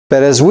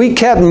But as we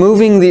kept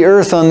moving the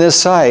earth on this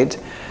site,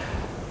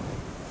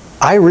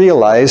 I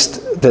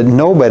realized that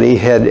nobody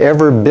had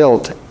ever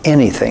built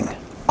anything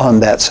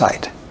on that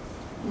site.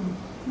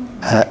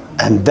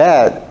 And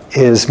that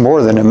is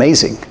more than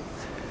amazing,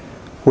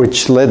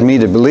 which led me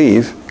to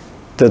believe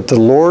that the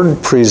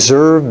Lord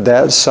preserved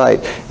that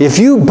site. If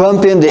you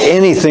bump into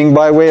anything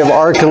by way of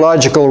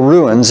archaeological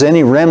ruins,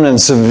 any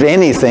remnants of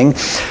anything,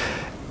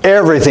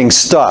 everything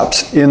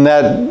stops in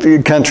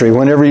that country.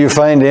 Whenever you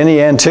find any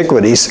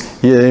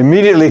antiquities, you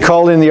immediately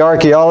call in the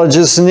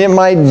archaeologists, and it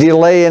might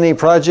delay any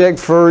project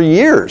for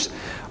years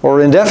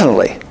or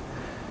indefinitely.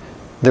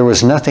 There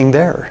was nothing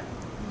there.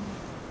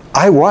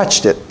 I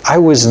watched it. I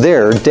was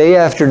there day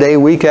after day,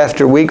 week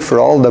after week for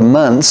all the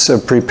months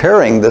of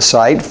preparing the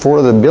site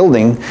for the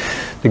building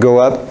to go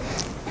up.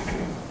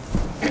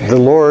 The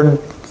Lord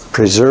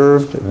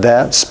preserved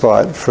that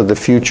spot for the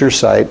future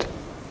site.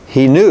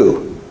 He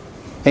knew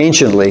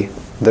anciently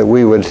that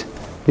we would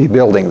be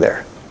building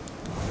there.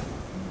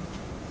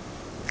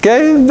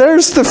 Okay,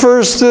 there's the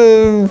first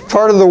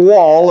part of the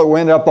wall that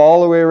went up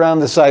all the way around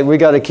the site. We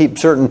got to keep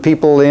certain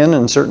people in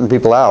and certain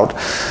people out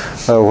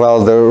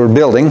while they were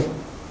building.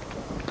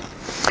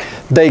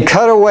 They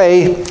cut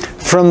away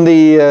from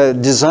the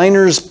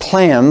designer's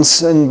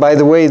plans, and by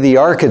the way, the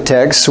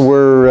architects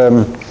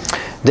were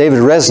David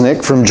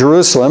Resnick from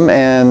Jerusalem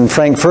and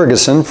Frank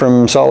Ferguson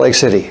from Salt Lake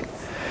City.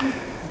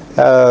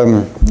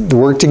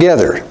 Worked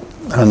together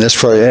on this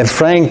project. And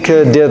Frank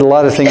did a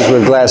lot of things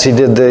with glass. He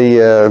did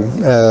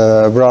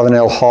the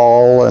Ravenel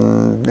Hall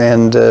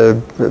and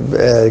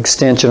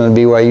extension of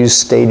BYU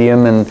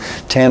Stadium and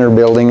Tanner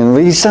Building, and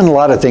he's done a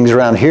lot of things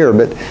around here,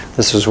 but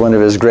this was one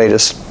of his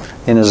greatest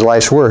in his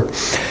life's work.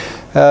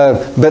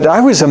 But I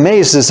was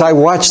amazed as I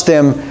watched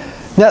them.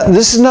 Now,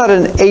 this is not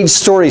an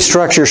 8-story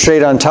structure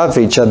straight on top of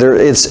each other.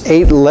 It's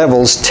 8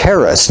 levels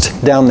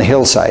terraced down the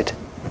hillside.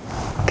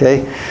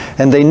 Okay?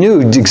 And they knew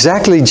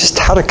exactly just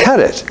how to cut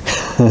it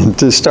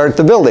to start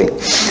the building.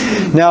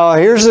 Now,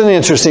 here's an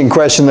interesting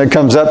question that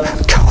comes up.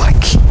 Oh, I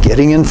keep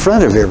getting in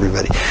front of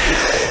everybody.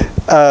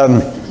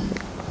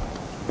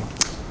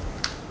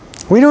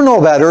 We don't know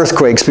about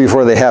earthquakes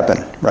before they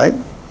happen, right?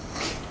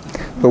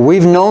 But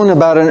we've known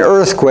about an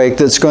earthquake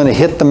that's going to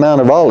hit the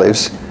Mount of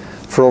Olives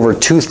for over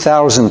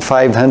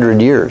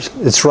 2,500 years.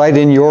 It's right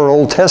in your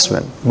Old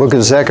Testament, Book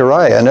of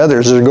Zechariah and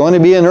others. There's going to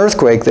be an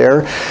earthquake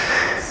there.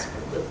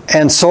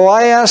 And so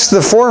I asked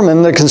the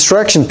foreman, the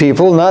construction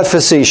people, not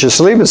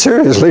facetiously, but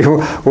seriously,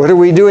 what are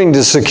we doing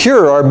to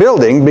secure our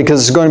building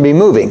because it's going to be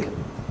moving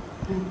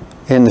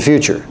in the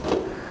future?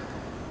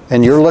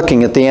 And you're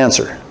looking at the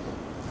answer.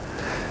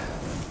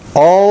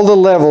 All the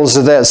levels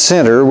of that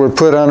center were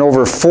put on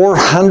over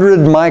 400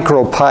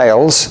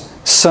 micropiles,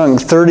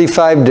 sunk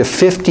 35 to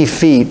 50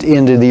 feet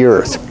into the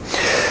earth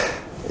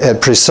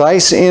at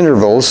precise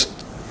intervals,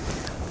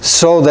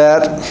 so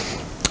that,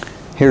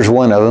 here's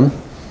one of them,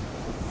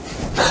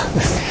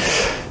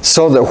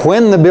 so that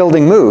when the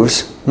building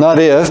moves, not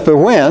if, but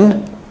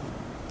when,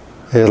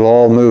 it'll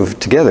all move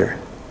together.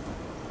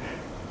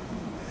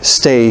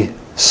 Stay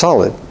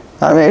solid.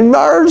 I mean,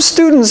 our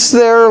students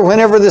there,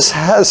 whenever this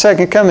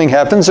second coming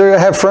happens, they're going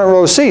to have front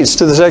row seats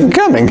to the second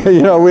coming.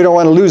 You know, we don't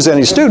want to lose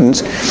any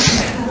students.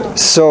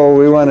 So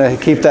we want to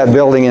keep that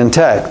building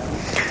intact.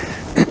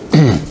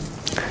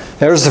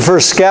 There's the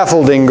first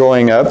scaffolding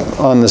going up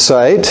on the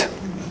site.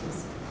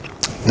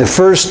 The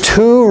first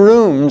 2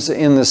 rooms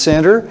in the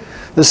center,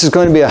 this is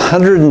going to be a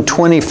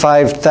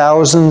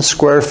 125,000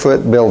 square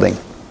foot building.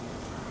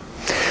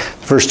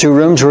 The first 2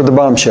 rooms were the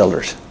bomb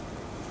shelters.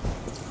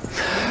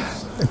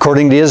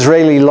 According to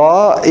Israeli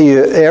law,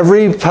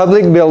 every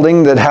public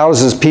building that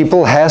houses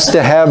people has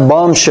to have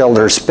bomb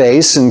shelter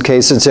space in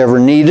case it's ever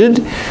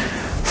needed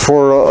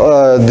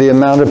for the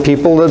amount of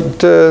people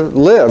that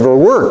live or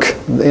work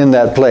in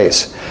that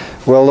place.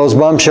 Well, those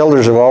bomb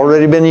shelters have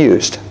already been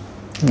used.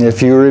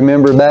 If you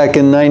remember back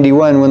in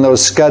 '91 when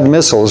those Scud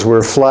missiles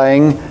were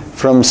flying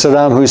from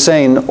Saddam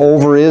Hussein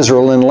over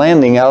Israel and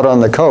landing out on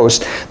the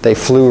coast, they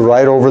flew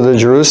right over the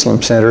Jerusalem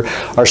Center.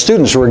 Our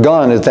students were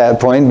gone at that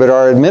point, but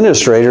our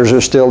administrators are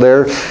still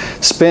there.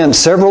 Spent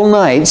several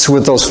nights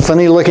with those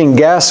funny looking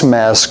gas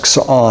masks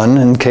on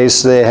in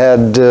case they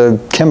had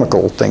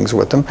chemical things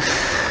with them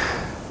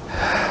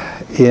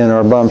in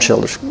our bomb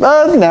shelters.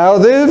 But now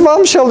the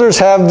bomb shelters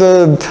have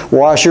the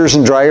washers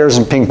and dryers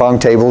and ping pong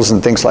tables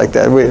and things like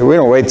that. We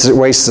don't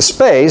waste the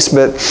space,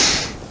 but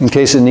in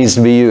case it needs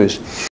to be used.